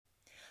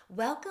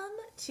Welcome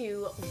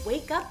to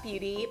Wake Up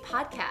Beauty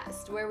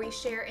podcast, where we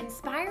share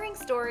inspiring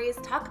stories,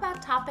 talk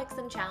about topics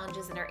and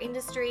challenges in our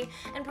industry,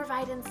 and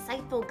provide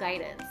insightful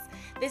guidance.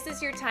 This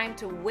is your time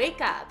to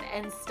wake up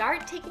and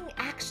start taking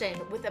action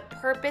with a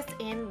purpose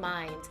in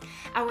mind.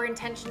 Our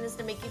intention is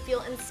to make you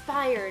feel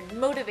inspired,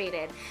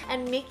 motivated,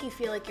 and make you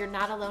feel like you're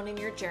not alone in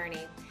your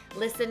journey.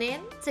 Listen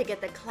in to get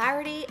the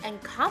clarity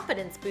and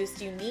confidence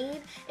boost you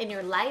need in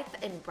your life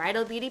and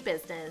bridal beauty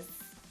business.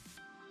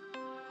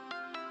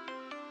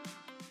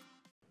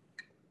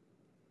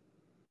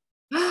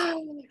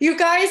 You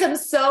guys, I'm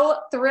so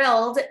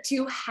thrilled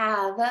to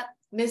have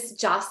Miss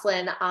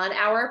Jocelyn on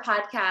our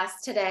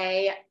podcast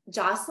today.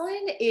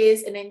 Jocelyn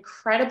is an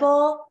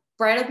incredible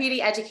bridal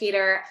beauty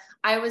educator.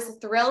 I was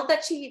thrilled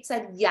that she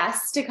said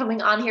yes to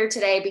coming on here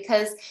today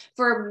because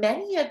for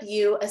many of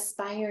you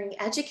aspiring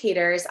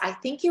educators, I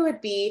think it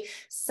would be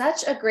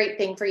such a great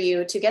thing for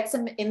you to get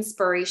some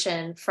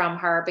inspiration from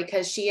her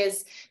because she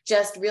has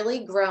just really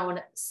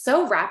grown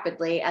so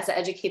rapidly as an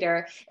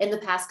educator in the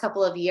past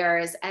couple of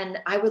years. And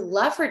I would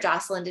love for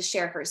Jocelyn to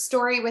share her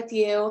story with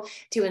you,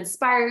 to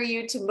inspire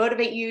you, to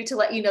motivate you, to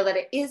let you know that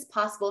it is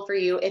possible for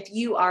you if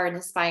you are an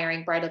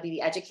aspiring bridal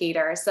beauty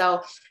educator.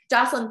 So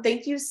Jocelyn,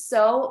 thank you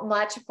so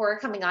much for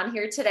coming on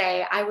here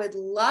today. I would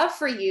love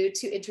for you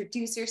to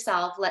introduce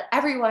yourself, let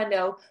everyone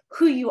know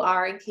who you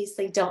are in case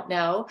they don't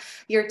know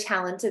your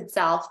talented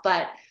self,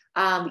 but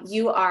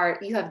you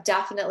have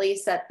definitely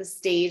set the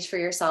stage for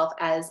yourself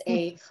as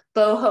a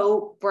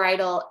boho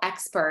bridal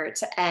expert,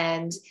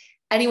 and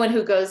anyone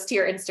who goes to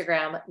your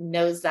Instagram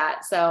knows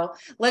that. So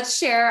let's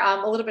share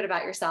a little bit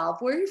about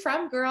yourself. Where are you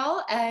from,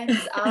 girl? And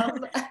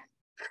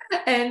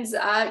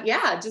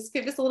yeah, just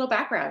give us a little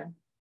background.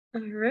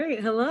 All right.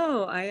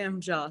 Hello, I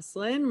am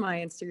Jocelyn. My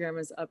Instagram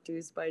is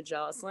updos by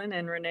Jocelyn.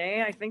 And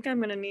Renee, I think I'm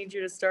going to need you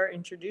to start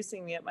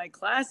introducing me at my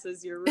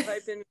classes. You're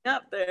hyping me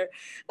up there.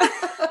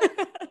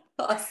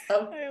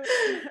 Awesome.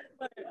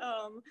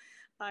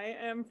 I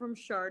am from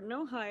Chardon,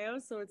 Ohio.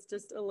 So it's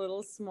just a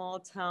little small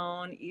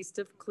town east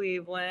of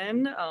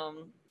Cleveland.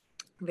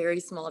 Very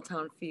small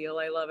town feel.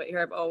 I love it here.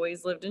 I've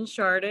always lived in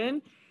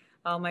Chardon.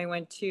 I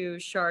went to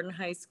Chardon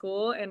High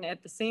School, and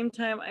at the same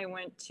time, I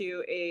went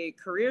to a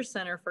career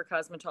center for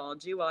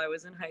cosmetology while I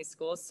was in high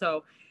school.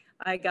 So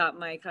I got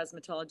my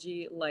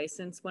cosmetology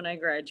license when I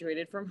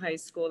graduated from high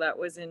school. That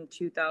was in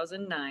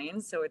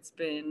 2009. So it's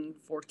been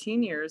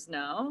 14 years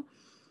now.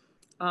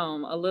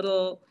 A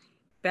little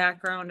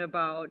background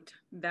about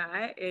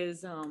that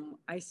is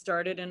I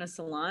started in a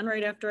salon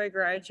right after I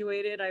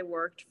graduated. I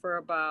worked for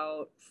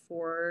about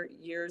 4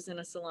 years in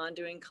a salon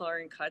doing color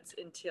and cuts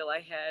until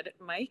I had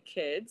my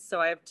kids. So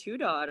I have two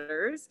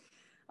daughters.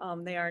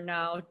 They are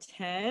now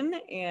 10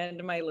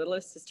 and my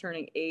littlest is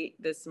turning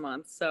 8 this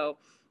month. So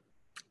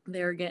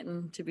they're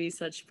getting to be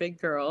such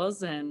big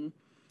girls, and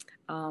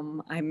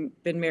I've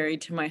been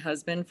married to my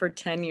husband for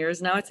 10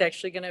 years now. It's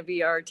actually going to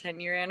be our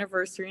 10-year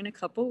anniversary in a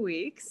couple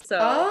weeks. So,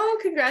 oh,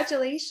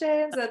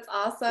 congratulations. That's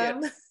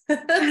awesome.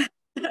 Yeah.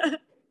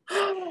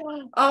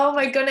 Oh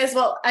my goodness.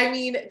 Well, I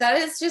mean, that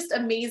is just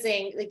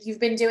amazing. Like you've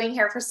been doing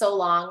hair for so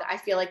long. I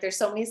feel like there's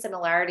so many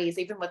similarities,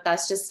 even with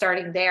us just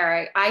starting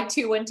there. I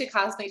too went to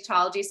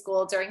cosmetology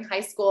school during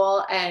high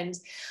school and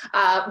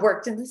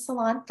worked in the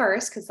salon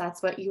first because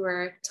that's what you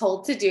were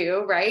told to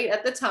do, right,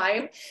 at the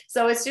time.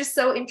 So it's just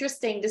so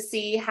interesting to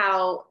see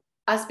how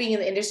us being in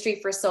the industry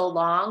for so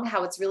long,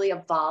 how it's really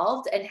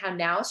evolved and how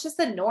now it's just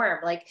the norm.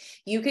 Like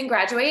you can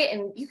graduate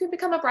and you can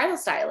become a bridal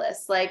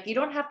stylist. Like you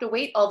don't have to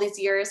wait all these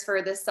years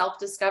for this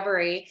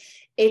self-discovery.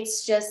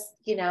 It's just,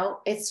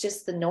 it's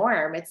just the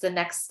norm. It's the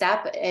next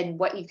step in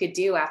what you could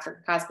do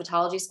after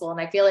cosmetology school. And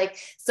I feel like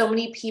so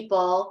many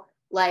people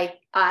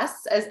like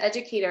us as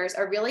educators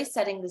are really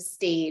setting the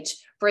stage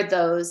for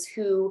those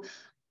who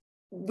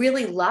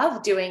really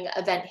love doing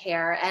event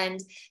hair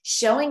and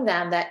showing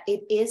them that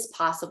it is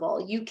possible.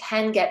 You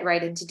can get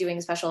right into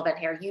doing special event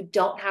hair. You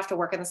don't have to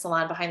work in the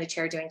salon behind the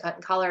chair doing cut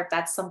and color if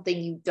that's something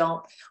you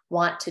don't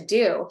want to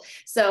do.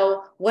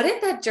 So what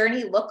did that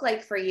journey look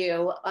like for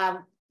you?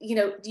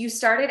 You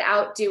started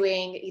out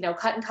doing,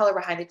 cut and color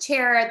behind the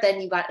chair, then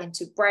you got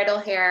into bridal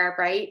hair,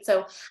 right?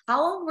 So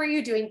how long were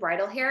you doing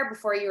bridal hair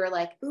before you were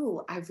like,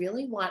 ooh, I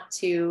really want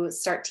to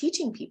start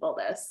teaching people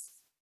this?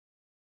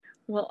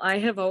 Well, I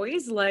have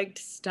always liked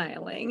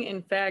styling.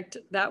 In fact,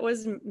 that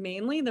was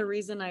mainly the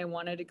reason I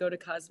wanted to go to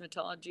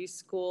cosmetology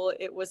school.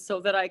 It was so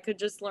that I could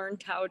just learn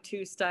how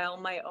to style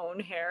my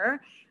own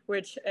hair,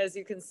 which, as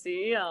you can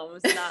see,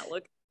 is not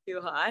looking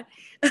too hot.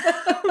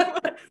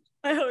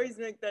 I always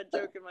make that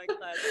joke in my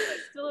class. I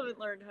still haven't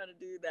learned how to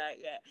do that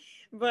yet.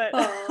 But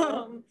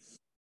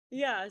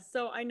yeah,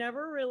 so I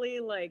never really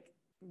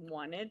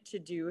wanted to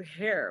do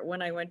hair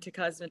when I went to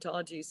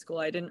cosmetology school.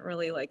 I didn't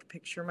really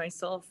picture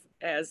myself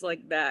as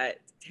that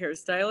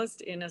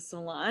hairstylist in a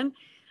salon.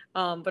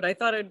 But I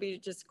thought it'd be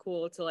just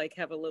cool to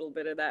have a little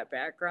bit of that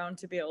background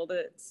to be able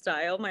to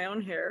style my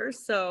own hair.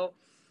 So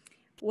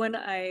When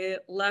I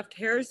left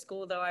hair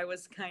school, though, I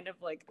was kind of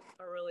like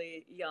a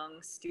really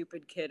young,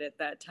 stupid kid at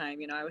that time.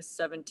 You know, I was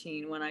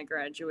 17 when I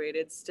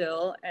graduated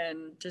still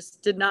and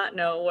just did not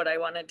know what I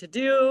wanted to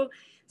do.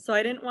 So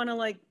I didn't want to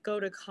like go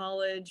to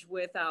college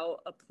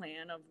without a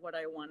plan of what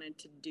I wanted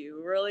to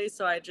do, really.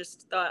 So I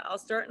just thought I'll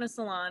start in a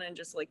salon and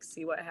just like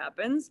see what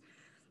happens.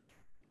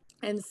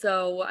 And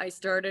so I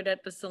started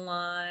at the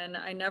salon.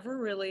 I never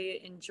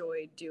really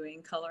enjoyed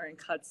doing color and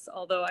cuts,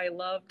 although I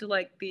loved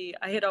like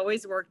I had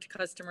always worked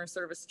customer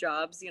service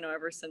jobs, you know,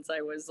 ever since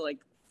I was like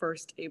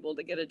first able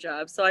to get a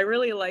job. So I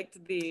really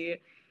liked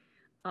the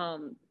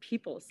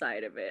people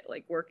side of it,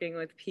 like working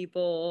with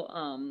people.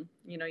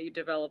 You know, you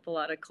develop a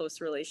lot of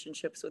close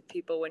relationships with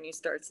people when you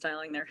start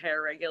styling their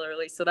hair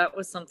regularly. So that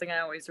was something I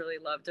always really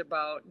loved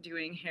about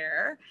doing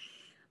hair.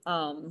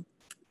 Um,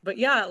 but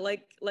yeah,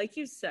 like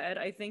you said,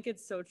 I think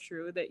it's so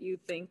true that you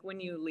think when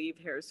you leave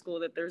hair school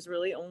that there's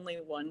really only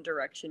one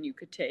direction you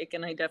could take,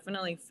 and I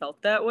definitely felt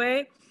that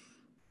way.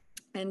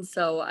 And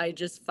so I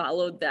just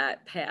followed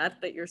that path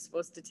that you're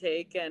supposed to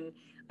take, and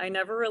I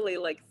never really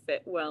like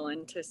fit well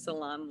into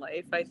salon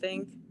life, I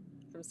think.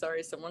 I'm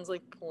sorry, someone's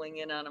like pulling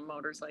in on a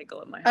motorcycle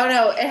at my Oh house.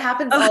 no, it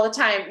happens all the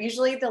time.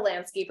 Usually the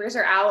landscapers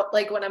are out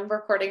like when I'm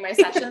recording my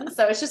sessions.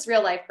 So it's just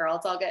real life, girl.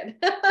 It's all good.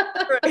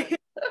 Right.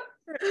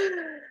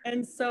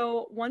 And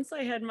so once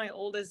I had my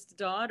oldest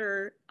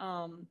daughter,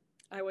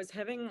 I was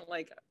having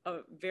like a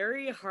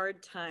very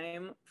hard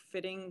time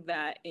fitting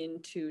that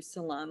into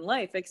salon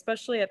life,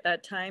 especially at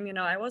that time. You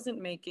know, I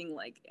wasn't making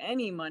like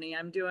any money.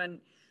 I'm doing,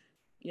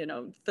 you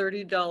know,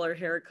 $30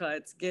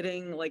 haircuts,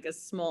 getting like a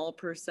small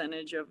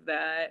percentage of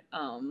that.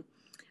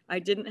 I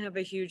didn't have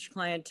a huge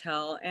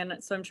clientele. And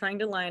so I'm trying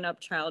to line up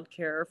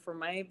childcare for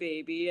my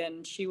baby,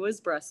 and she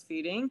was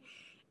breastfeeding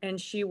and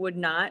she would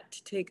not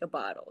take a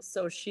bottle.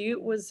 So she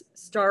was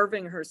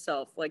starving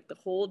herself like the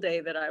whole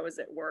day that I was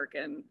at work.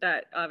 And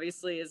that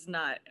obviously is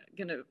not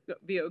going to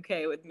be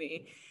okay with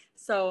me.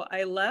 So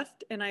I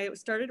left and I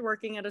started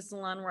working at a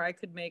salon where I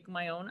could make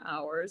my own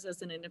hours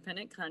as an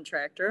independent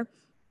contractor.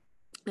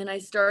 And I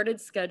started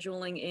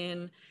scheduling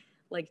in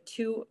like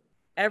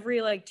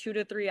every like 2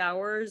 to 3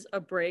 hours a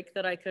break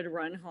that I could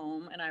run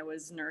home, and I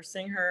was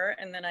nursing her,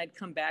 and then I'd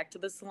come back to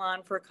the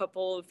salon for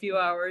a few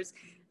hours,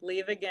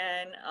 leave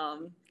again,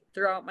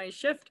 throughout my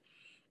shift.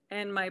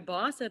 And my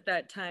boss at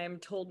that time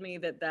told me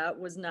that that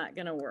was not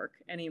going to work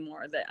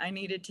anymore, that I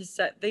needed to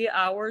set the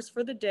hours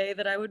for the day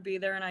that I would be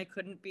there, and I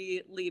couldn't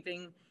be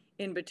leaving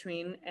in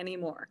between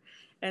anymore.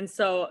 And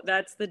so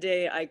that's the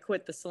day I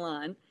quit the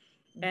salon.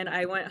 And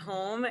I went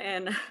home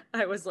and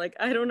I was like,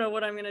 I don't know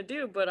what I'm going to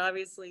do, but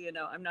obviously, you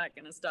know, I'm not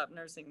going to stop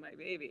nursing my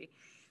baby.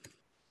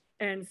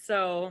 And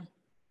so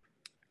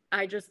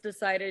I just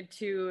decided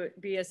to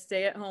be a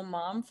stay-at-home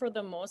mom for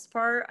the most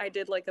part. I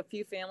did like a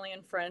few family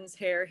and friends'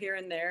 hair here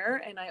and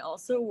there. And I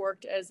also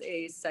worked as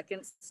a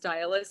second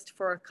stylist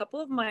for a couple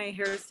of my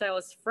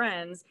hairstylist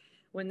friends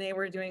when they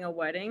were doing a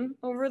wedding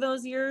over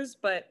those years,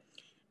 but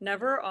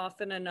never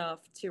often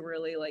enough to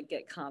really like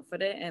get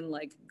confident and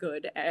like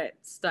good at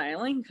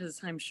styling,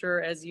 because I'm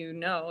sure, as you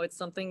know, it's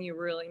something you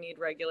really need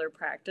regular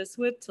practice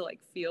with to like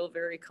feel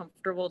very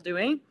comfortable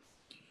doing.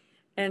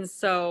 And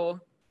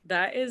so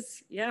that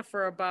is, yeah,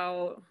 for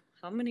about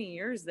how many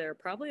years there?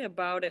 Probably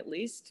about at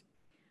least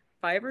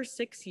 5 or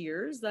 6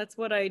 years. That's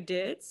what I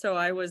did. So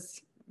I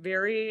was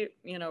very,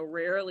 you know,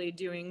 rarely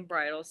doing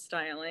bridal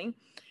styling,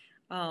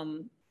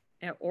 um,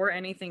 or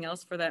anything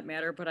else for that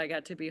matter. But I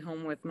got to be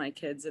home with my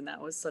kids, and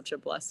that was such a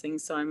blessing.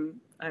 So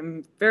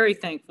I'm very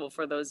thankful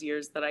for those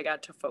years that I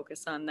got to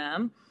focus on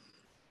them.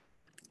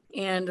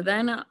 And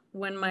then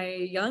when my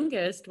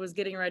youngest was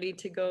getting ready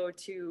to go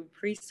to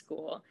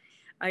preschool,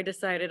 I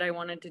decided I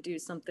wanted to do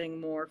something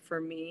more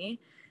for me.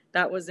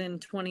 That was in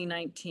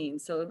 2019.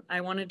 So I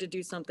wanted to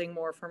do something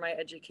more for my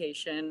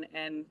education.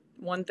 And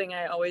one thing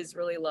I always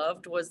really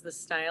loved was the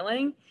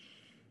styling.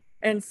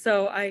 And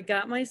so I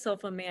got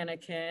myself a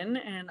mannequin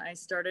and I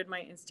started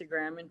my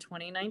Instagram in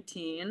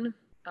 2019.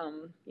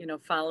 You know,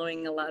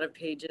 following a lot of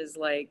pages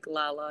like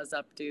Lala's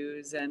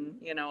Updos and,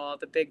 you know, all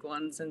the big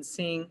ones, and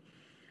seeing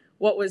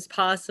what was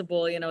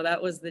possible. You know,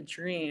 that was the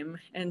dream.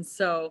 And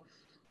so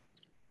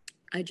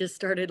I just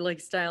started like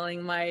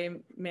styling my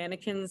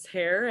mannequin's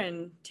hair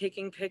and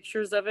taking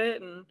pictures of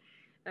it, and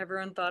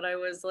everyone thought I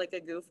was like a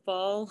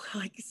goofball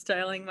like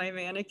styling my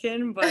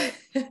mannequin, but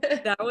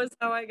that was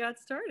how I got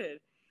started.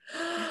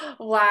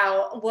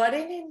 Wow, what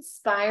an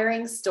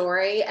inspiring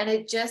story. And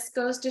it just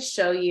goes to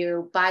show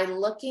you, by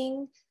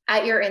looking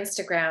at your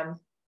Instagram,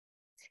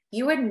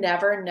 you would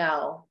never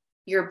know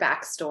your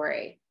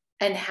backstory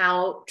and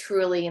how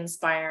truly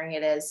inspiring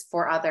it is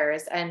for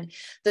others, and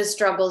the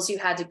struggles you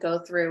had to go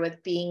through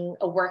with being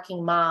a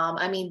working mom.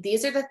 I mean,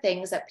 these are the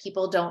things that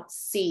people don't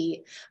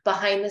see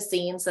behind the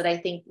scenes that I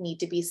think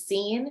need to be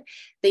seen.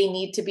 They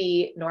need to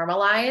be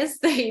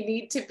normalized. They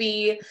need to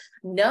be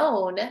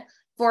known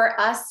for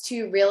us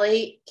to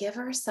really give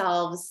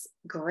ourselves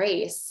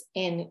grace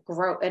in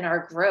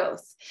our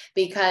growth,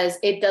 because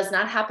it does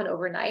not happen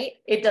overnight.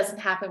 It doesn't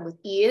happen with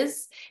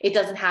ease. It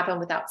doesn't happen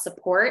without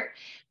support.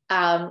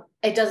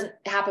 It doesn't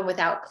happen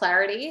without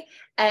clarity.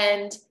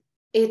 And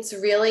it's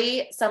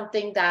really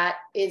something that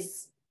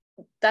is,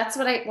 that's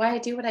why I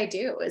do what I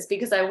do, is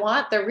because I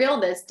want the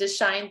realness to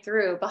shine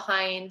through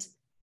behind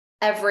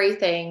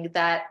everything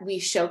that we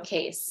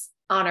showcase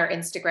on our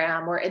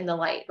Instagram or in the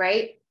light,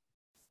 right?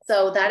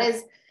 So that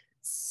is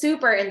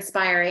super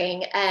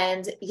inspiring.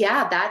 And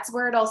yeah, that's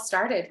where it all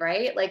started,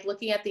 right? Like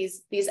looking at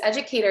these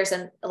educators.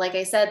 And like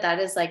I said, that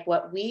is like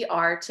what we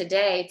are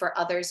today for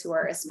others who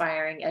are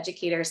aspiring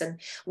educators, and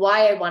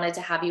why I wanted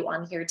to have you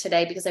on here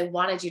today, because I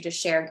wanted you to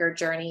share your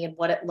journey and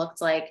what it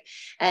looked like.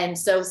 And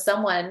so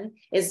someone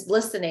is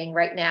listening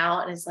right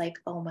now and is like,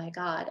 oh my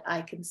God,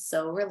 I can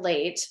so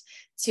relate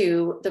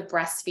to the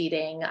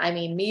breastfeeding. I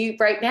mean, me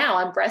right now,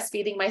 I'm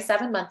breastfeeding my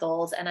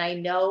 7-month-old, and I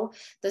know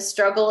the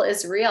struggle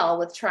is real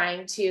with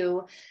trying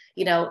to,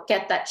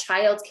 get that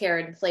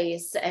childcare in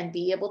place and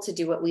be able to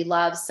do what we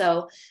love.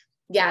 So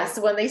yeah,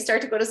 so when they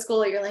start to go to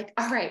school, you're like,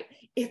 all right,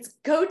 it's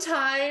go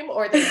time,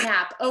 or they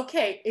nap.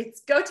 Okay,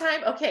 it's go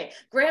time. Okay,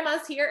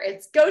 grandma's here.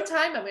 It's go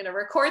time. I'm going to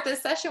record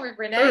this session with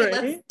Renee. Right.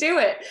 Let's do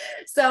it.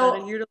 Gotta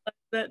So utilize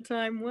that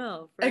time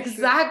well, for sure.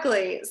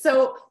 exactly.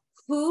 So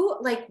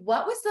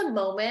what was the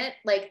moment,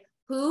 like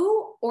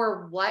who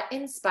or what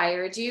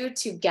inspired you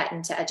to get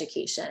into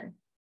education?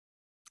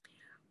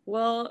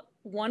 Well,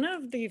 one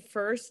of the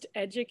first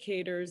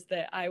educators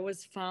that I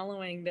was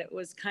following that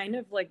was kind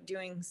of like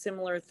doing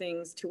similar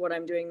things to what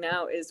I'm doing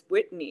now is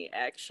Whitney,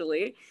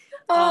 actually.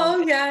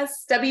 Oh,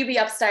 yes. WB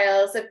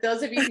Upstyles. If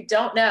those of you who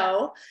don't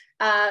know,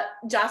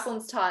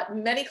 Jocelyn's taught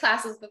many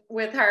classes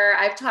with her.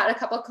 I've taught a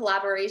couple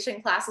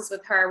collaboration classes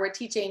with her. We're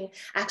teaching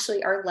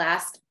actually our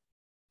last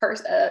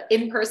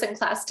in-person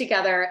class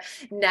together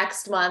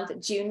next month,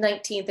 June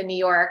 19th in New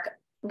York.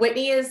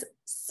 Whitney is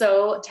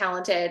so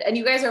talented, and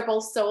you guys are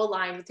both so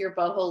aligned with your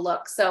boho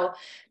look. So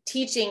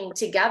teaching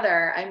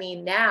together, I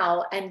mean,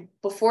 now and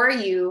before,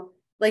 you,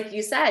 like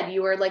you said,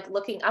 you were like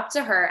looking up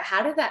to her.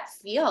 How did that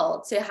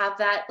feel to have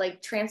that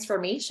like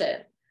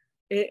transformation?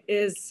 It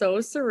is so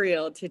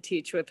surreal to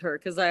teach with her,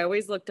 because I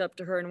always looked up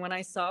to her. And when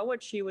I saw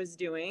what she was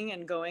doing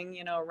and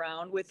going,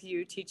 around with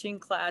you teaching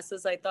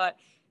classes, I thought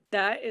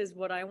that is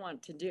what I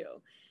want to do.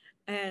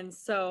 And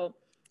so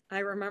I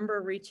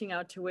remember reaching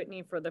out to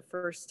Whitney for the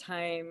first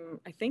time.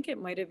 I think it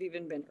might have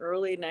even been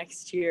early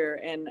next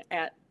year, and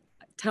at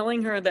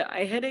telling her that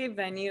I had a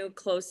venue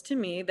close to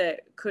me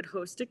that could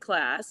host a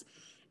class,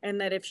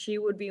 and that if she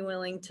would be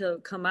willing to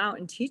come out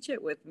and teach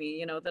it with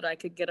me, that I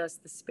could get us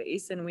the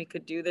space and we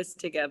could do this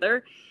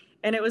together.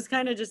 And it was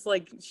kind of just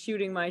like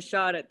shooting my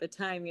shot at the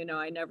time.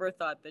 I never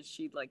thought that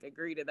she'd like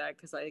agree to that,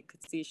 because I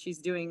could see she's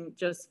doing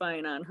just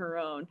fine on her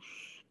own.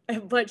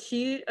 But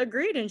she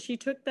agreed, and she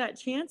took that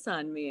chance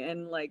on me,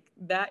 and like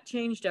that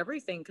changed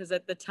everything, because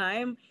at the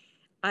time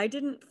I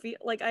didn't feel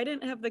like, I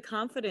didn't have the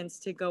confidence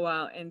to go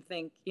out and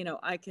think,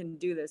 I can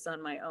do this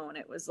on my own.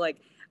 It was like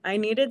I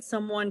needed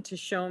someone to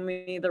show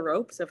me the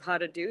ropes of how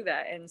to do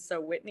that. And so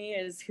Whitney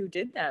is who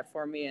did that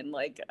for me. And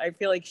like I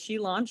feel like she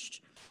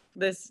launched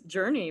this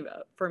journey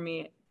for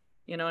me,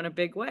 in a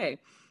big way.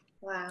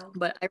 Wow.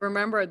 But I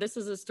remember, this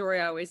is a story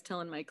I always tell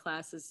in my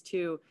classes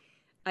too.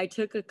 I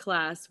took a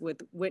class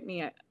with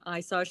Whitney.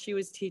 I saw she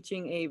was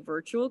teaching a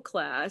virtual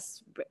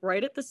class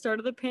right at the start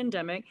of the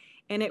pandemic,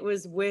 and it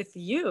was with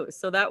you.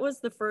 So that was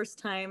the first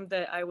time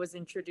that I was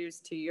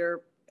introduced to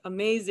your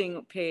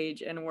amazing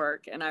page and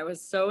work. And I was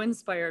so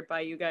inspired by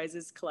you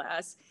guys'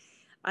 class.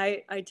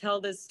 I tell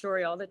this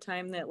story all the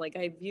time, that like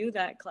I view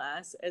that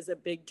class as a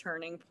big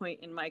turning point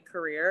in my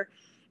career.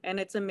 And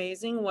it's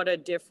amazing what a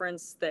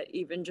difference that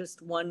even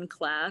just one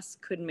class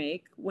could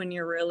make when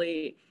you're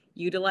really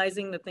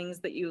utilizing the things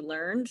that you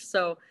learned.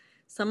 So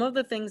some of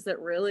the things that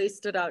really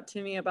stood out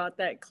to me about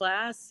that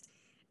class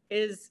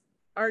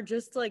are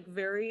just like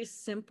very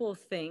simple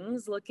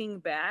things looking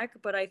back.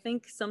 But I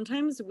think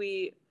sometimes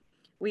we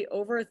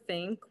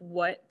overthink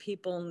what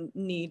people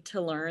need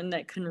to learn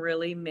that can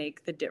really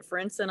make the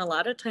difference. And a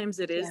lot of times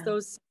it is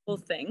those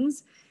simple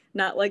things,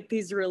 not like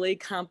these really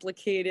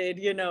complicated,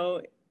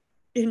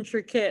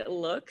 intricate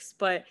looks.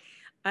 But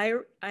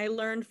I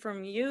learned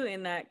from you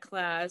in that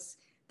class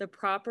the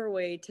proper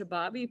way to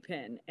bobby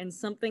pin, and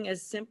something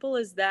as simple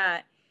as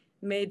that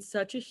made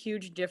such a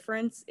huge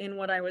difference in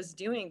what I was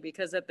doing.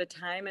 Because at the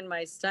time in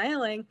my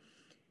styling,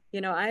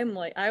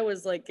 I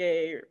was like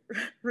a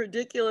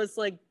ridiculous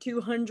like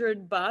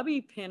 200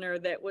 bobby pinner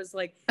that was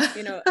like,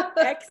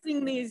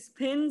 Xing these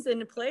pins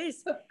in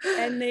place,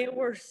 and they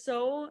were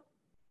so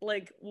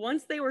like,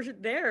 once they were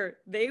there,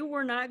 they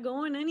were not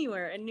going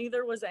anywhere, and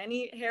neither was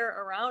any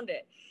hair around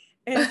it.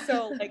 And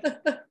so like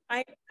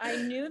I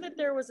knew that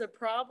there was a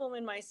problem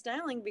in my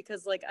styling,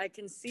 because like I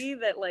can see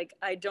that like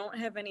I don't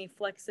have any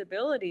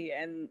flexibility,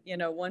 and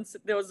once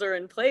those are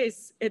in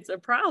place, it's a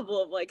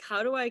problem. Like,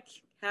 how do I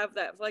have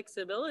that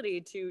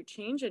flexibility to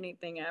change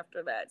anything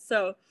after that?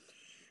 So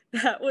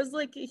that was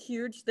like a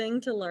huge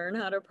thing to learn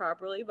how to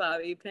properly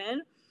bobby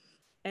pin.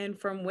 And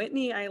from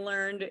Whitney, I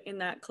learned in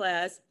that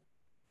class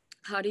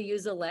how to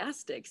use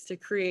elastics to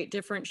create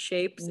different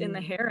shapes in the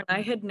hair. And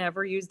I had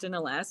never used an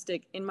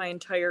elastic in my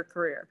entire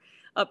career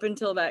up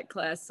until that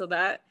class. So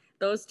that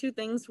those two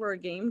things were a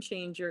game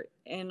changer.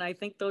 And I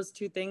think those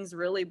two things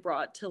really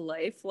brought to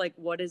life like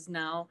what is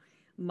now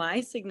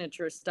my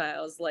signature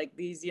styles, like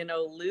these,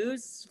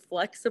 loose,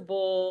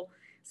 flexible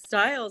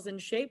styles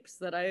and shapes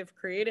that I've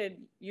created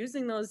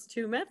using those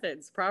two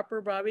methods,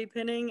 proper bobby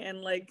pinning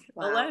and like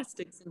Wow.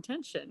 elastics and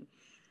tension.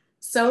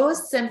 So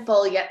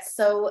simple, yet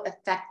so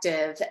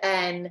effective.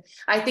 And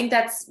I think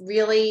that's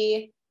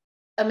really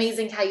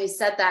amazing how you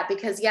said that,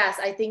 because yes,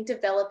 I think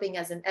developing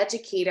as an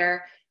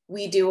educator,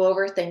 we do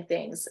overthink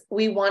things.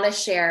 We want to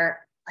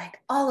share like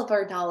all of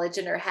our knowledge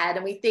in our head,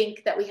 and we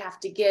think that we have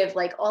to give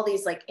like all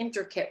these like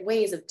intricate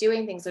ways of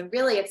doing things. And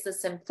really it's the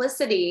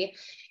simplicity.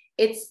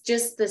 It's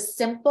just the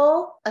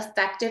simple,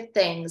 effective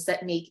things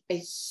that make a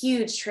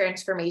huge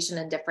transformation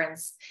and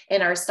difference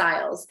in our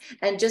styles.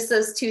 And just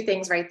those two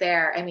things right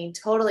there, I mean,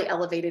 totally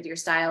elevated your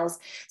styles.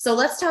 So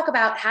let's talk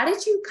about, how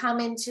did you come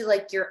into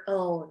like your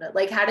own,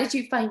 like, how did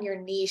you find your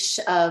niche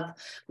of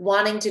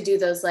wanting to do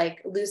those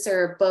like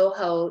looser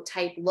boho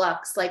type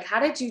looks? Like, how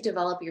did you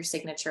develop your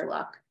signature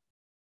look?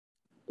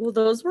 Well,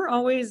 those were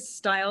always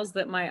styles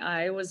that my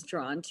eye was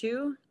drawn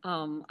to.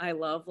 I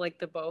love like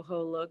the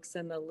boho looks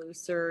and the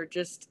looser,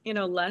 just,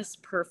 less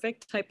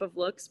perfect type of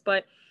looks.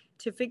 But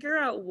to figure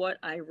out what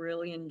I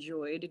really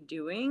enjoyed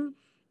doing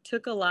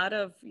took a lot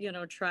of,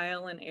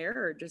 trial and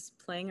error, just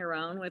playing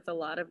around with a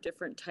lot of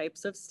different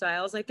types of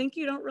styles. I think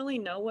you don't really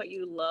know what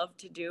you love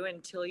to do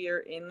until you're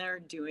in there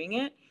doing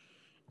it.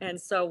 And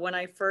so when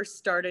I first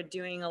started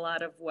doing a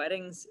lot of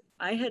weddings,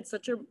 I had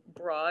such a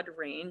broad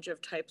range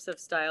of types of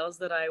styles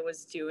that I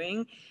was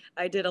doing.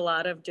 I did a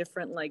lot of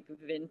different like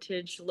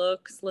vintage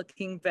looks,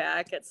 looking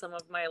back at some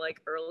of my like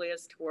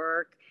earliest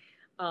work.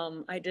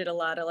 I did a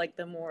lot of like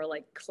the more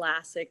like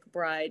classic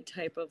bride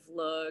type of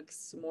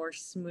looks, more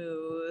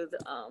smooth.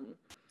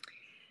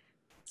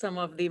 Some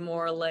of the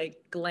more like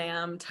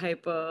glam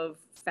type of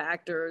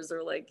factors,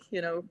 or like,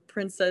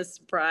 princess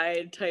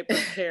bride type of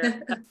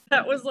hair.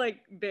 That was like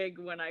big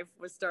when I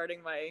was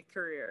starting my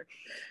career.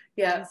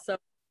 Yeah. And so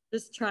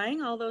just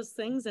trying all those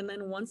things. And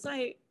then once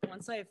I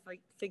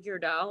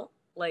figured out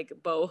like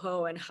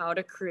boho and how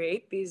to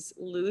create these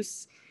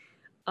loose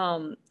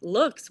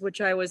looks,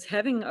 which I was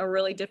having a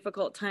really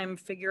difficult time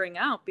figuring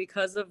out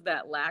because of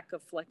that lack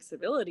of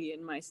flexibility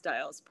in my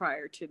styles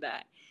prior to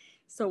that.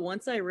 So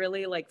once I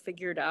really like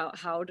figured out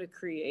how to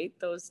create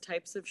those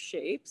types of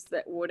shapes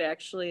that would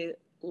actually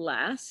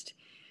last,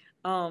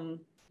 um,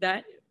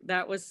 that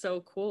that was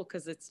so cool,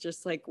 because it's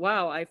just like,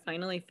 wow, I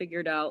finally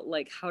figured out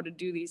like how to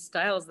do these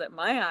styles that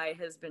my eye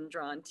has been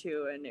drawn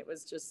to, and it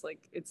was just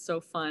like, it's so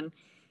fun.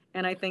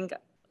 And I think,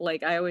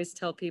 like, I always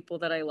tell people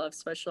that I love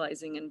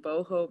specializing in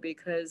boho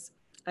because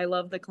I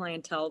love the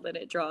clientele that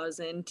it draws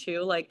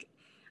into. Like,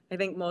 I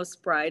think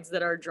most brides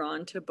that are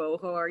drawn to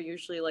boho are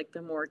usually like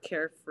the more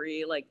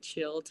carefree, like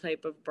chill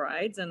type of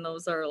brides, and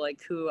those are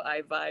like who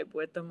I vibe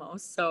with the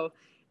most. So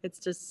it's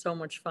just so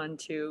much fun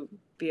to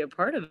be a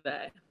part of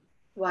that.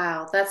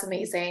 Wow, that's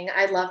amazing.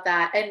 I love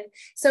that. And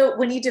so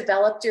when you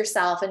developed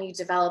yourself and you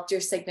developed your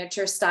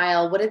signature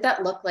style, what did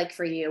that look like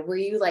for you? Were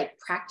you like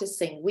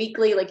practicing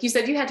weekly? Like you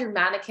said, you had your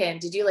mannequin.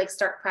 Did you like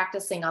start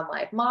practicing on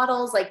live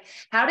models? Like,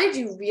 how did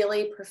you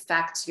really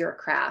perfect your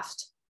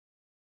craft?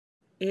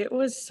 It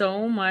was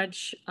so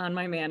much on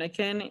my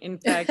mannequin. In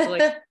fact,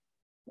 like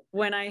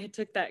when I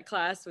took that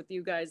class with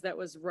you guys, that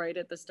was right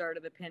at the start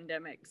of the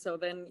pandemic. So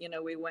then,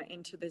 we went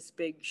into this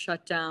big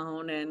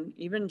shutdown, and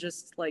even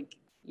just like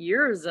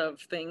years of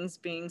things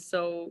being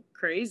so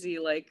crazy,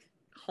 like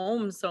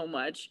home so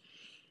much.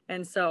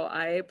 And so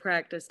I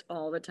practiced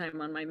all the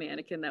time on my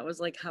mannequin. That was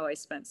like how I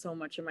spent so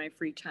much of my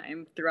free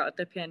time throughout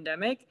the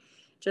pandemic,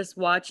 just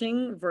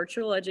watching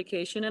virtual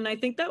education. And I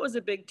think that was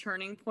a big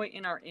turning point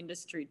in our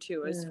industry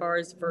too, as far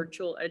as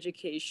virtual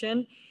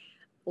education.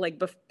 Like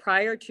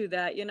prior to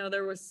that,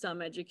 there was some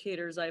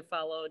educators I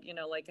followed,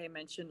 like I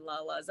mentioned,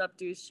 Lala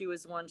Zupdu. She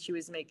was one. She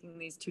was making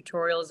these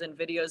tutorials and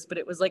videos, but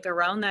it was like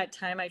around that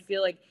time, I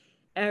feel like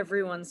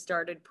everyone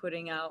started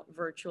putting out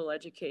virtual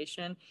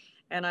education,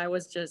 and I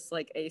was just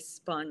like a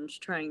sponge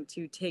trying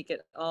to take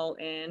it all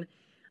in.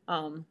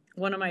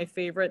 One of my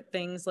favorite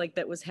things like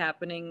that was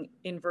happening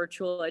in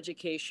virtual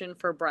education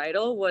for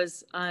Bridal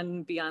was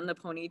on Beyond the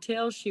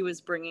Ponytail. She was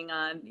bringing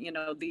on,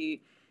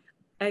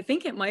 I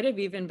think it might have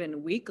even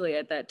been weekly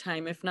at that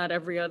time, if not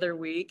every other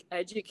week,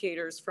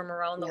 educators from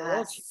around the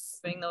world. She was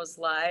Yes. doing those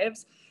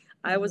lives.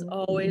 I was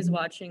always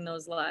watching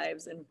those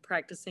lives and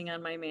practicing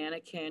on my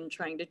mannequin,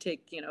 trying to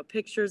take,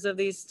 pictures of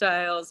these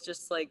styles,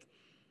 just like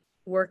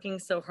working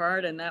so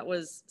hard. And that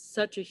was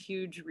such a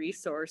huge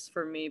resource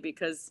for me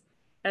because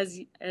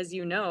as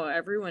you know,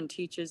 everyone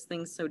teaches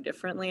things so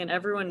differently and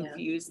everyone Yeah.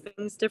 views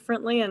things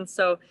differently. And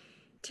so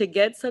to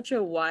get such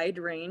a wide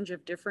range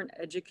of different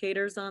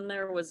educators on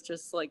there was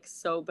just like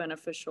so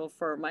beneficial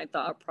for my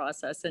thought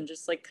process and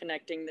just like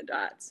connecting the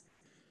dots.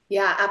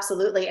 Yeah,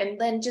 absolutely. And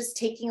then just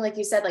taking, like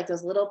you said, like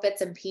those little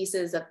bits and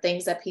pieces of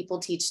things that people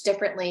teach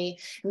differently,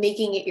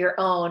 making it your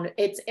own.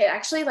 It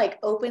actually like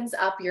opens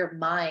up your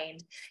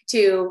mind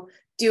to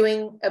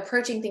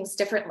approaching things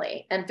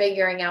differently and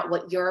figuring out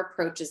what your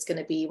approach is going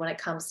to be when it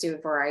comes to a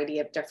variety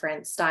of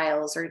different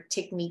styles or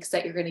techniques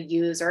that you're going to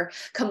use, or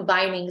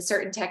combining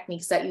certain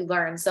techniques that you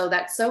learn. So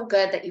that's so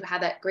good that you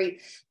have that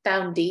great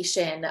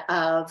foundation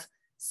of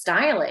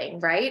styling,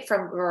 right?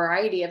 From a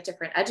variety of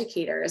different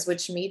educators,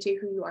 which made you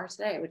who you are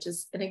today, which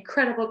is an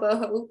incredible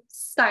boho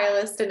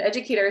stylist and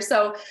educator.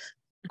 So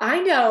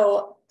I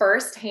know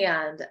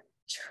firsthand,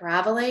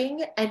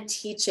 traveling and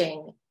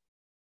teaching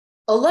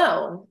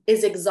alone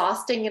is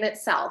exhausting in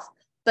itself,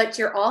 but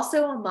you're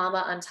also a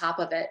mama on top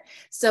of it.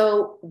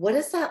 So what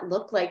does that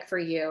look like for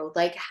you?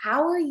 Like,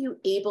 how are you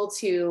able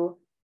to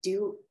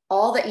do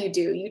all that you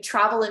do? You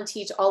travel and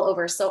teach all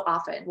over so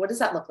often. What does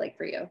that look like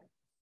for you?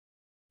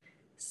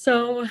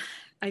 So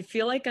I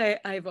feel like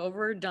I've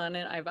overdone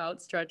it. I've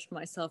outstretched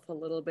myself a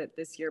little bit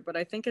this year, but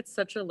I think it's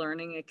such a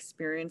learning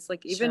experience.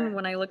 Like, even Sure.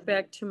 when I look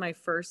back to my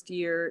first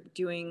year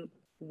doing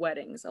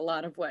weddings, a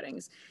lot of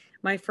weddings,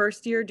 my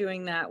first year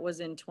doing that was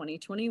in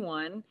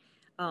 2021.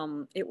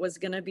 It was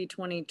going to be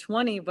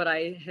 2020, but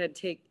I had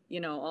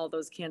all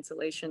those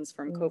cancellations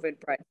from Mm. COVID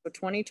bride. So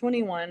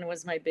 2021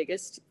 was my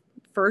biggest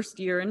first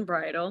year in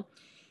bridal,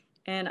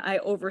 and I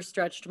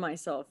overstretched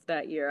myself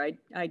that year.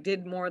 I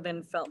did more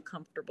than felt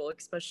comfortable,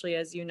 especially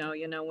as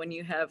when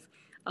you have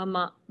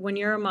when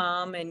you're a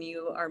mom and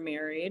you are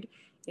married.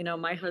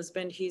 My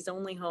husband, he's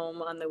only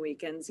home on the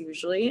weekends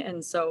usually,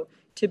 and so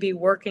to be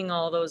working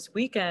all those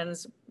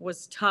weekends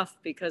was tough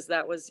because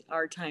that was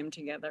our time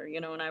together.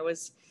 And I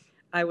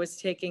was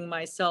taking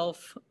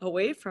myself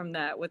away from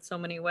that with so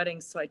many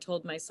weddings. So I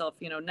told myself,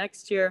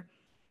 next year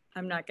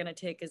I'm not going to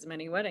take as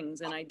many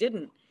weddings, and I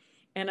didn't.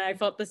 And I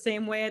felt the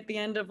same way at the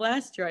end of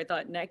last year. I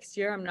thought next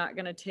year I'm not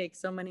going to take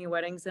so many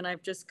weddings, and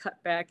I've just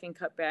cut back and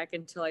cut back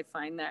until I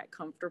find that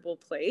comfortable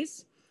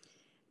place.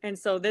 And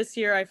so this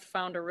year I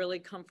found a really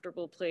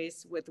comfortable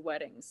place with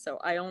weddings. So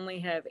I only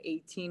have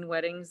 18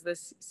 weddings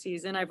this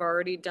season. I've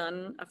already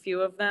done a few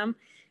of them.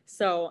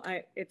 So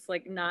it's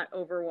like not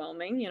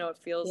overwhelming, it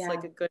feels Yeah.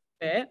 like a good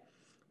fit.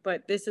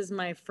 But this is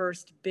my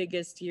first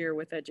biggest year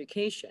with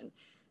education.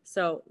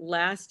 So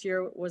last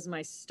year was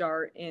my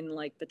start in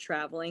like the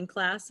traveling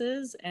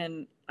classes,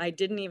 and I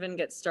didn't even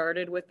get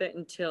started with it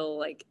until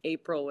like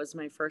April was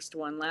my first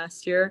one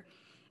last year.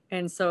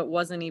 And so it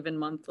wasn't even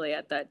monthly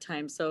at that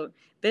time. So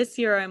this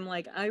year I'm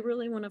like, I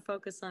really want to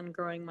focus on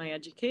growing my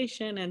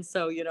education. And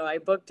so, I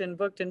booked and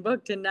booked and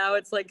booked. And now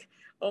it's like,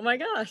 oh my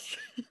gosh,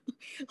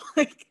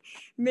 like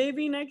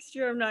maybe next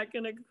year I'm not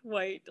going to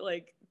quite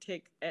like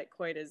take at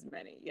quite as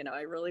many.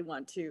 I really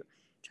want to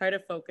try to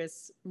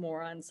focus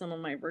more on some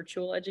of my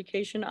virtual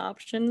education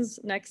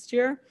options next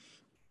year.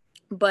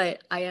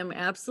 But I am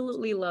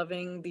absolutely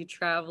loving the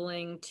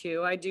traveling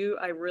too.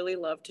 I really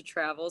love to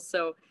travel.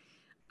 So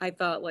I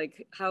thought,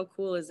 like, how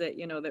cool is it,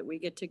 that we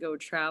get to go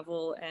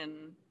travel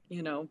and,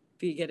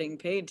 be getting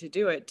paid to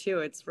do it too.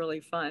 It's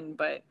really fun,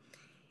 but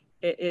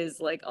it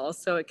is like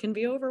also it can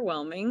be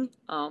overwhelming.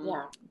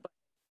 Yeah.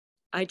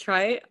 I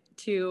try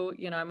to,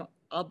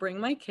 I'll bring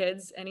my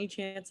kids any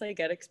chance I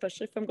get,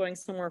 especially if I'm going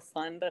somewhere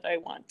fun that I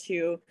want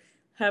to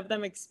have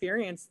them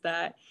experience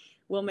that.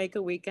 We'll make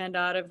a weekend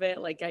out of it.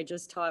 Like I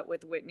just taught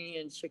with Whitney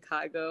in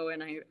Chicago,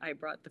 and I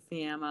brought the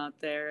fam out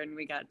there, and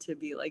we got to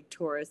be like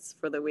tourists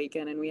for the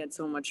weekend, and we had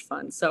so much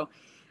fun. So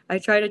I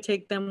try to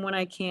take them when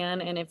I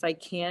can. And if I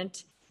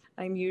can't,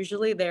 I'm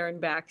usually there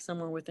and back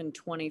somewhere within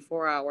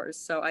 24 hours.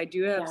 So I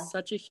do have Yeah.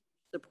 such a huge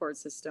support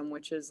system,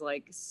 which is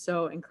like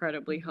so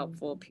incredibly Mhm.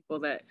 helpful. People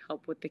that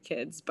help with the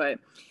kids, but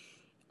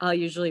I'll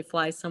usually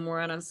fly somewhere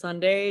on a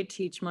Sunday,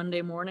 teach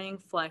Monday morning,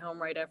 fly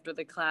home right after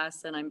the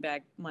class, and I'm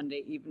back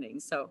Monday evening.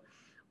 So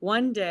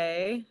one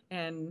day,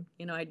 and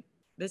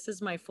this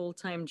is my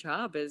full-time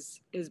job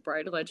is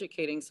bridal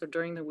educating. So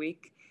during the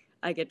week,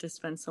 I get to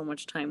spend so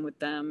much time with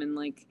them, and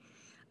like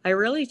I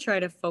really try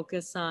to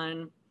focus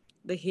on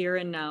the here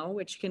and now,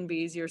 which can be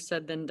easier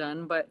said than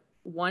done, but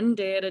one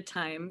day at a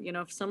time.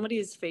 If somebody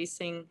is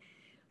facing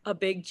a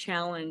big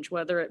challenge,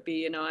 whether it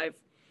be,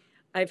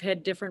 I've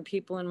had different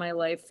people in my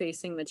life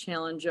facing the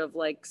challenge of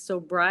like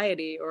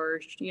sobriety, or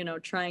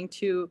trying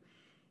to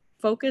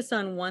focus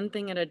on one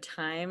thing at a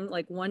time,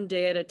 like one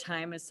day at a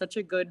time is such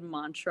a good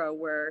mantra,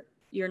 where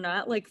you're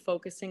not like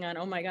focusing on,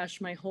 oh my gosh,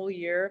 my whole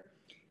year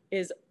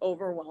is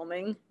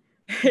overwhelming.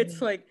 It's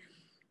Mhm. like,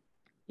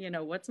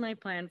 what's my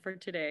plan for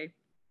today?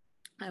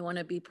 I want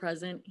to be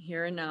present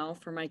here and now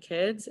for my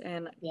kids,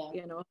 and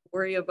Yeah.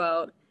 worry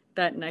about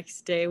that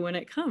next day when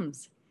it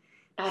comes.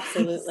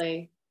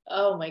 Absolutely.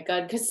 Oh my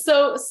God. Cause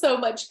so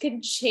much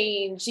can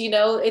change.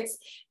 It's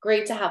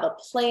great to have a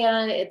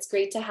plan. It's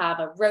great to have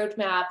a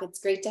roadmap. It's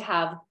great to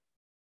have,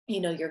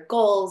 your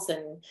goals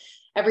and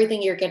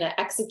everything you're going to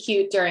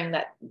execute during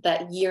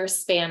that year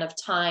span of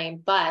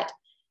time. But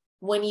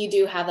when you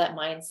do have that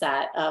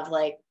mindset of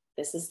like,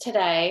 this is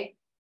today,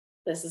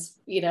 this is,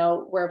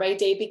 where my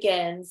day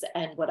begins,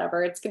 and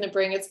whatever it's going to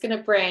bring, it's going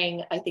to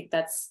bring. I think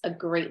that's a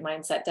great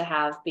mindset to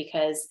have,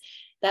 because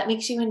that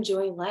makes you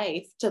enjoy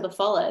life to the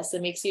fullest.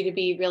 It makes you to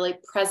be really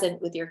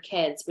present with your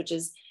kids, which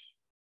is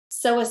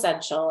so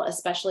essential,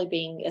 especially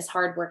being as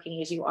hardworking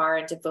as you are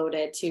and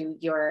devoted to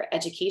your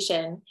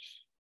education.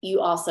 You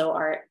also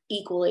are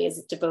equally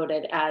as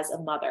devoted as a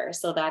mother.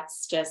 So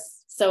that's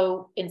just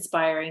so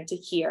inspiring to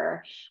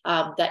hear,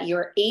 that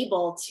you're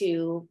able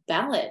to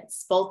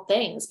balance both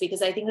things,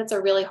 because I think that's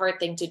a really hard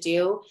thing to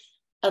do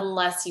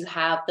unless you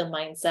have the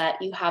mindset,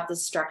 you have the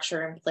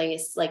structure in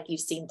place, like you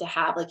seem to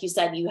have. Like you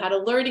said, you had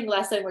a learning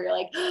lesson where you're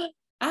like,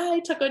 I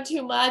took on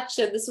too much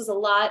and this was a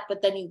lot,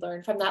 but then you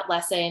learn from that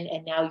lesson,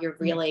 and now you're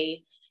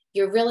really,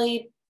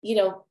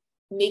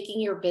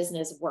 making your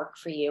business work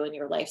for you and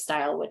your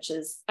lifestyle, which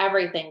is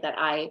everything that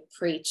I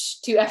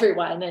preach to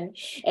everyone. And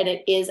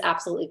it is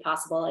absolutely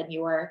possible. And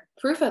you're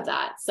proof of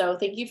that. So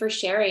thank you for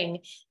sharing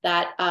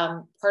that,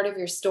 part of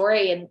your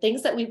story, and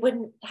things that we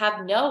wouldn't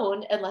have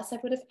known unless I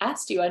would have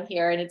asked you on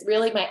here. And it's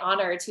really my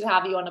honor to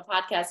have you on a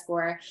podcast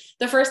for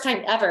the first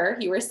time ever.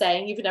 You were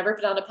saying you've never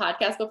been on a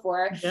podcast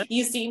before. Yeah.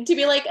 You seem to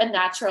be like a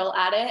natural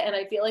at it. And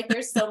I feel like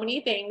there's so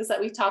many things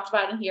that we've talked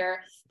about in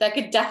here that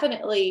could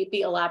definitely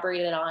be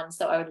elaborated on.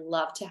 So I would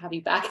love to have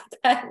you back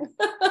again.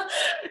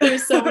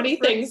 There's so many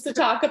things to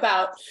talk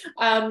about.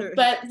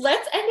 But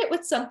let's end it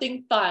with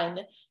something fun.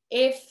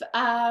 If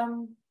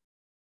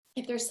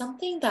there's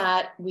something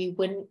that we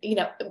wouldn't,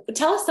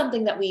 tell us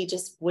something that we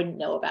just wouldn't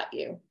know about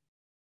you.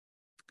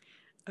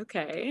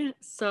 Okay,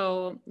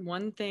 so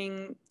one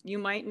thing you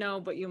might know,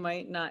 but you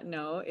might not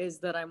know, is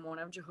that I'm one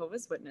of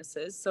Jehovah's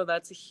Witnesses. So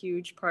that's a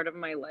huge part of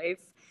my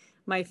life.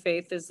 My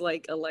faith is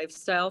like a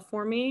lifestyle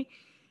for me.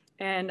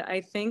 And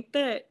I think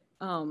that,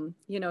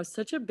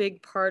 such a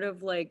big part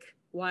of like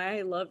why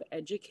I love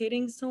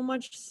educating so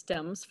much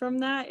stems from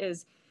that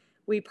is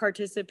we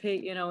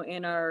participate,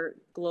 in our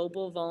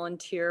global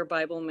volunteer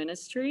Bible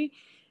ministry.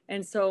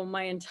 And so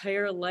my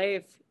entire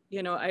life,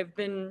 I've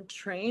been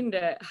trained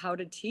at how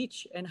to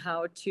teach and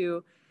how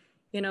to,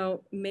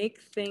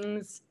 make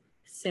things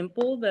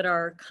simple that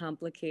are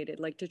complicated,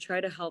 like to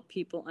try to help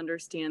people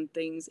understand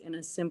things in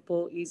a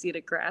simple, easy to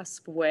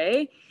grasp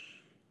way.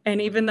 And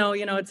even though,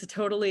 it's a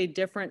totally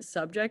different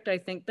subject, I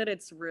think that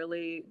it's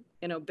really,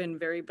 been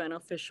very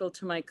beneficial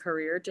to my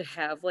career to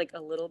have like a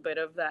little bit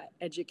of that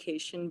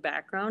education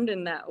background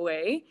in that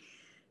way.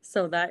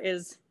 So that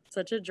is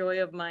such a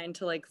joy of mine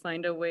to like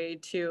find a way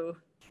to,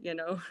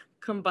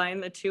 combine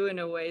the two in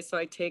a way. So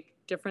I take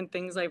different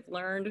things I've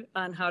learned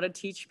on how to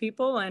teach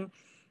people and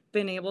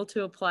been able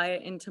to apply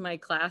it into my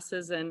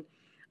classes. And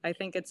I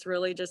think it's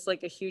really just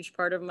like a huge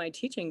part of my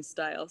teaching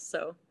style.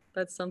 So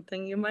that's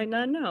something you might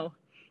not know.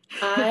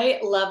 I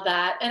love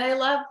that. And I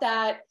love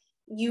that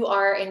you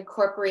are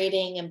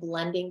incorporating and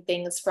blending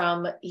things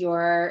from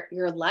your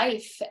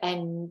life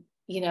and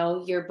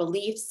your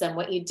beliefs and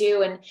what you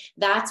do. And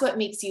that's what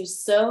makes you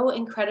so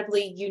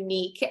incredibly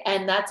unique.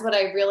 And that's what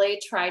I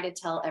really try to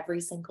tell every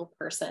single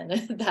person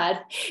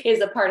that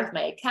is a part of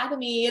my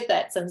academy,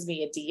 that sends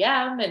me a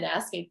DM and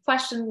asks me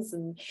questions.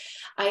 And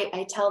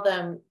I tell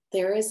them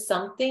there is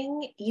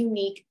something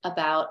unique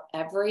about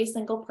every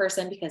single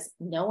person, because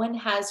no one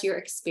has your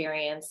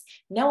experience,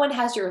 no one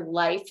has your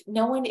life,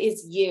 no one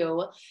is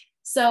you.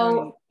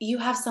 So you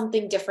have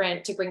something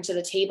different to bring to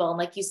the table. And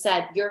like you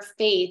said, your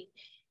faith,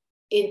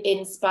 it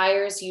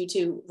inspires you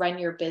to run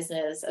your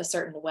business a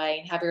certain way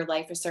and have your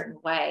life a certain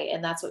way.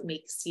 And that's what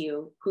makes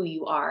you who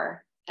you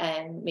are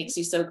and makes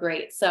you so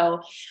great.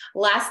 So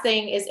last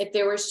thing is, if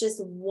there was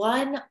just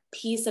one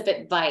piece of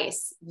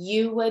advice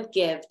you would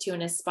give to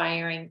an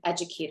aspiring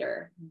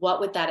educator, what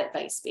would that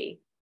advice be?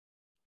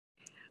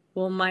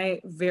 Well, my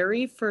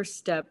very first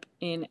step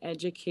in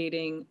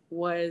educating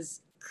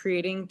was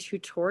creating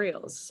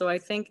tutorials. So I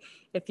think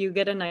if you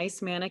get a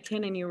nice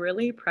mannequin and you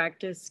really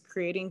practice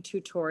creating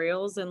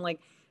tutorials and like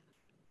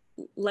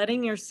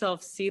letting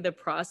yourself see the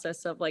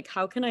process of like,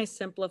 how can I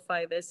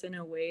simplify this in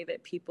a way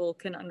that people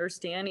can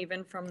understand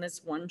even from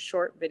this one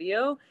short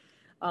video?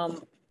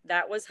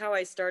 That was how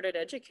I started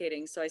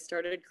educating. So I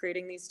started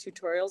creating these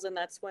tutorials, and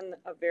that's when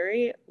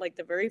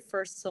the very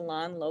first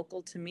salon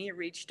local to me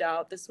reached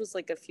out. This was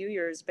like a few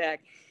years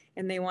back,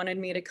 and they wanted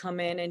me to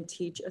come in and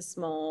teach a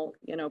small,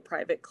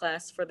 private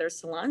class for their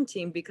salon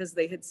team because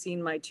they had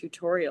seen my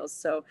tutorials.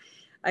 So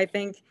I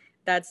think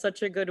that's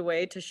such a good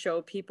way to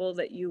show people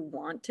that you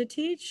want to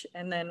teach.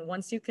 And then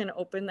once you can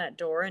open that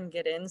door and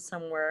get in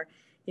somewhere,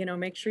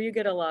 make sure you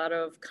get a lot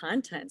of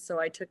content. So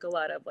I took a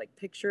lot of like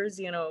pictures,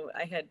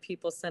 I had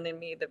people sending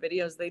me the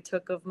videos they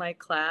took of my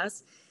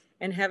class,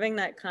 and having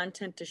that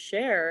content to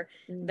share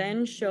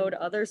then showed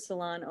other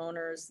salon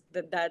owners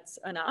that that's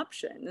an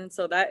option. And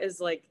so that is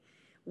like,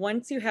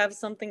 once you have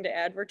something to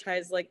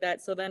advertise like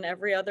that, so then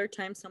every other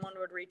time someone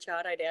would reach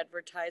out, I'd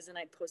advertise and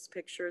I'd post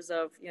pictures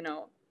of,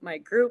 my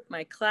group,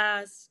 my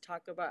class,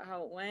 talk about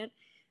how it went.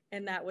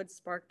 And that would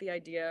spark the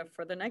idea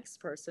for the next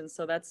person.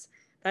 So that's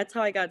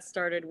how I got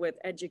started with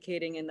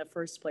educating in the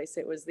first place.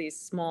 It was these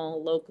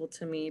small, local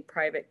to me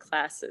private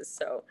classes.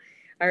 So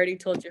I already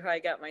told you how I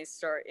got my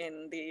start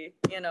in the,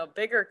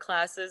 bigger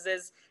classes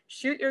is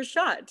shoot your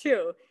shot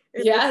too.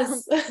 If it's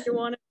Yes. something you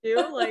want to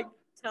do, like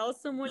tell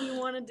someone you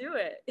want to do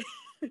it.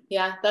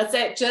 Yeah, that's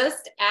it.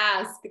 Just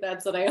ask.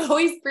 That's what I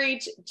always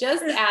preach.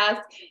 Just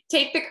ask,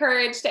 take the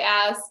courage to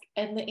ask.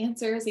 And the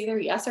answer is either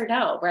yes or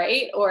no,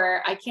 right?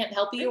 Or I can't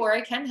help you or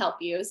I can help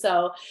you.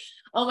 So,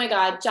 oh my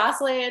God,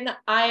 Jocelyn,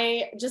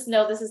 I just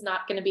know this is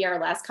not going to be our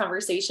last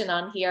conversation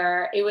on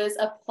here. It was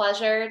a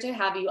pleasure to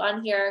have you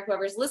on here.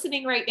 Whoever's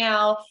listening right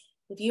now,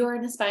 if you are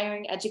an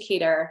aspiring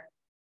educator,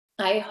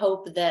 I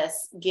hope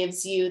this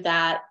gives you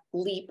that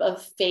leap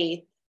of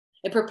faith.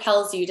 It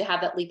propels you to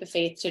have that leap of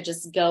faith to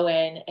just go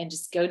in and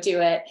just go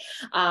do it.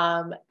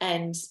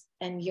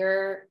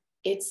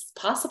 It's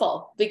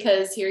possible,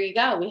 because here you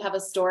go. We have a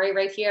story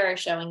right here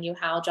showing you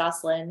how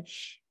Jocelyn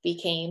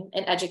became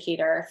an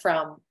educator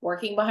from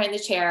working behind the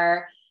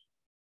chair,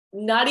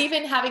 not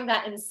even having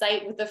that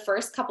insight with the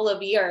first couple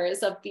of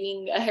years of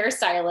being a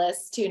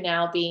hairstylist, to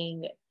now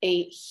being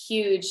a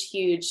huge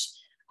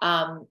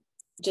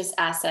just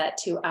asset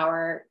to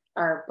our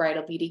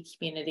bridal beauty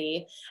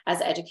community as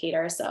an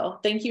educator. So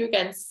thank you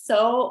again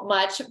so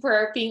much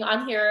for being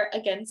on here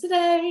again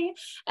today.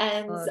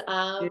 And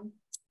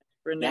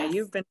Renee, yes.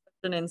 you've been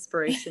such an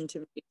inspiration to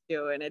me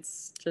too. And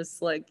it's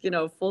just like, you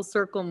know, full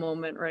circle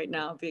moment right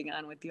now being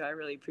on with you. I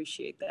really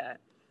appreciate that.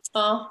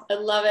 Oh, I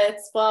love it.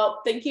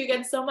 Well, thank you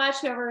again so much,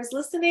 whoever is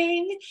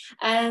listening,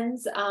 and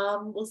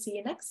we'll see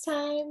you next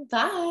time.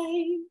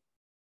 Bye.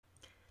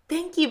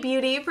 Thank you,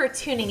 Beauty, for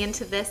tuning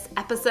into this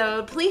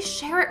episode. Please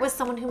share it with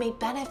someone who may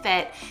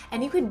benefit.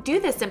 And you could do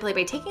this simply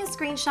by taking a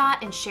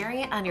screenshot and sharing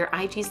it on your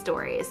IG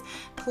stories.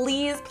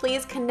 Please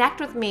connect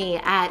with me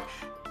at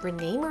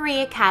Renee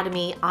Marie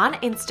Academy on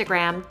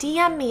Instagram.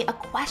 DM me a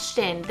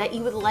question that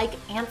you would like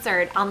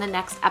answered on the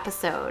next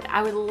episode.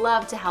 I would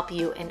love to help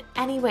you in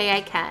any way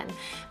I can.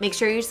 Make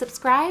sure you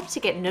subscribe to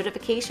get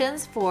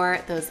notifications for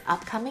those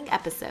upcoming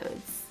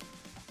episodes.